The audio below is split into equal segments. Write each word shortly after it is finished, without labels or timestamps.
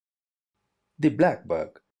The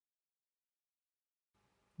blackbuck.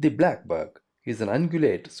 The blackbuck is an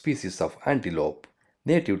ungulate species of antelope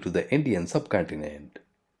native to the Indian subcontinent.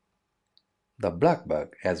 The blackbuck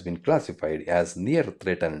has been classified as near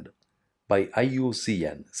threatened by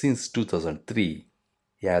IUCN since 2003,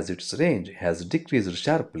 as its range has decreased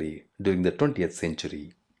sharply during the 20th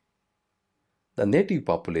century. The native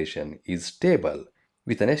population is stable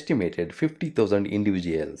with an estimated 50,000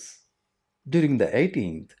 individuals. During the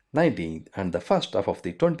 18th, 19th, and the first half of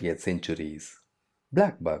the 20th centuries,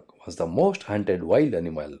 blackbuck was the most hunted wild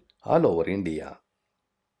animal all over India.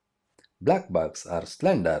 Blackbucks are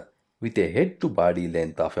slender with a head-to-body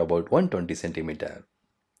length of about 120 cm.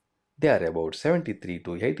 They are about 73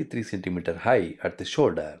 to 83 cm high at the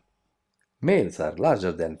shoulder. Males are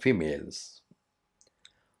larger than females.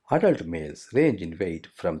 Adult males range in weight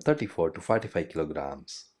from 34 to 45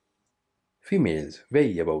 kilograms. Females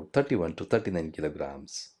weigh about 31 to 39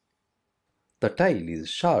 kilograms. The tail is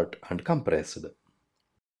short and compressed.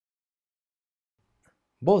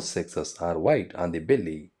 Both sexes are white on the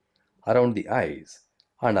belly, around the eyes,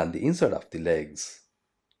 and on the inside of the legs.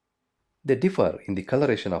 They differ in the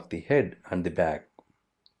coloration of the head and the back.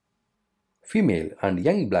 Female and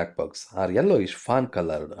young blackbucks are yellowish fawn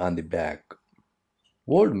colored on the back.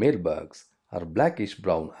 Old male bucks are blackish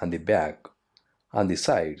brown on the back, on the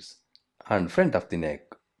sides, and front of the neck.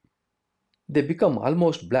 They become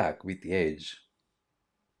almost black with age.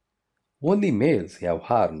 Only males have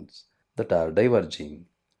horns that are diverging,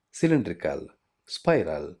 cylindrical,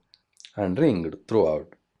 spiral, and ringed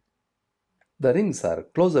throughout. The rings are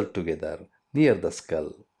closer together near the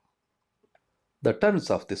skull. The turns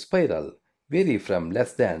of the spiral vary from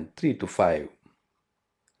less than 3 to 5.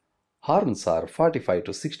 Horns are 45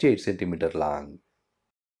 to 68 cm long.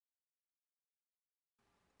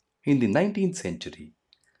 In the 19th century,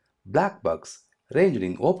 blackbucks ranged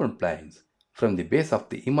in open plains from the base of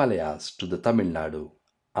the Himalayas to the Tamil Nadu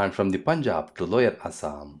and from the Punjab to lower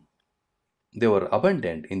Assam. They were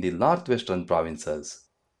abundant in the northwestern provinces,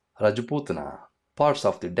 Rajputana, parts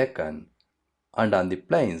of the Deccan, and on the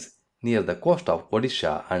plains near the coast of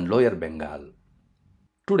Odisha and lower Bengal.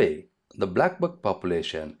 Today, the blackbuck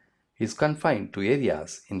population is confined to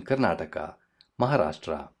areas in Karnataka,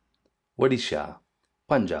 Maharashtra, Odisha,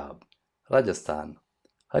 Punjab, Rajasthan,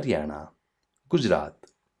 Haryana, Gujarat,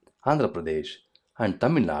 Andhra Pradesh, and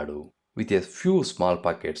Tamil Nadu, with a few small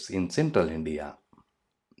pockets in central India.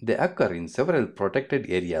 They occur in several protected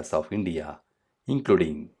areas of India,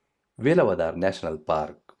 including Velavadar National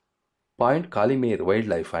Park, Point Kalimere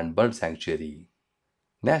Wildlife and Bird Sanctuary,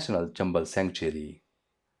 National Chambal Sanctuary,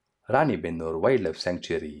 Rani Bennur Wildlife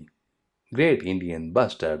Sanctuary, Great Indian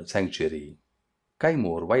Bustard Sanctuary,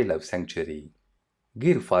 Kaimur Wildlife Sanctuary,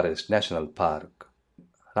 Gir Forest National Park,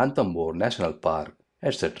 Ranthambore National Park,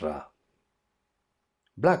 etc.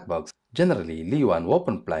 Blackbucks generally live on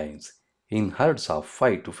open plains in herds of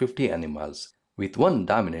 5 to 50 animals with one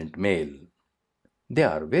dominant male. They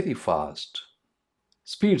are very fast.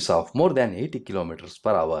 Speeds of more than 80 km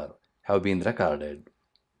per hour have been recorded.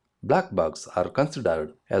 Blackbucks are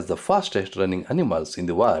considered as the fastest running animals in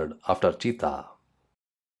the world after cheetah.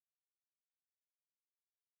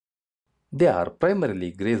 They are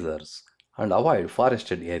primarily grazers and avoid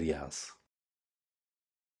forested areas.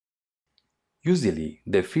 Usually,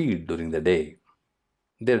 they feed during the day.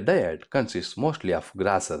 Their diet consists mostly of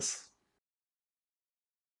grasses.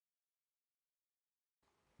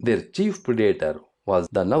 Their chief predator was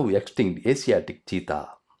the now extinct Asiatic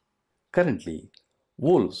cheetah. Currently,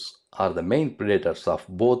 wolves are the main predators of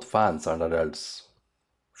both fawns and adults.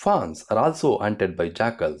 Fawns are also hunted by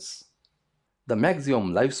jackals. The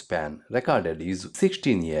maximum lifespan recorded is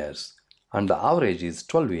 16 years and the average is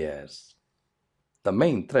 12 years. The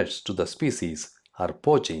main threats to the species are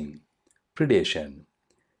poaching, predation,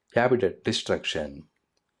 habitat destruction,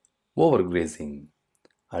 overgrazing,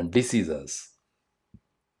 and diseases.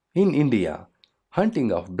 In India,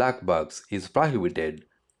 hunting of blackbucks is prohibited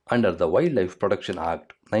under the Wildlife Protection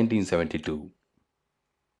Act 1972.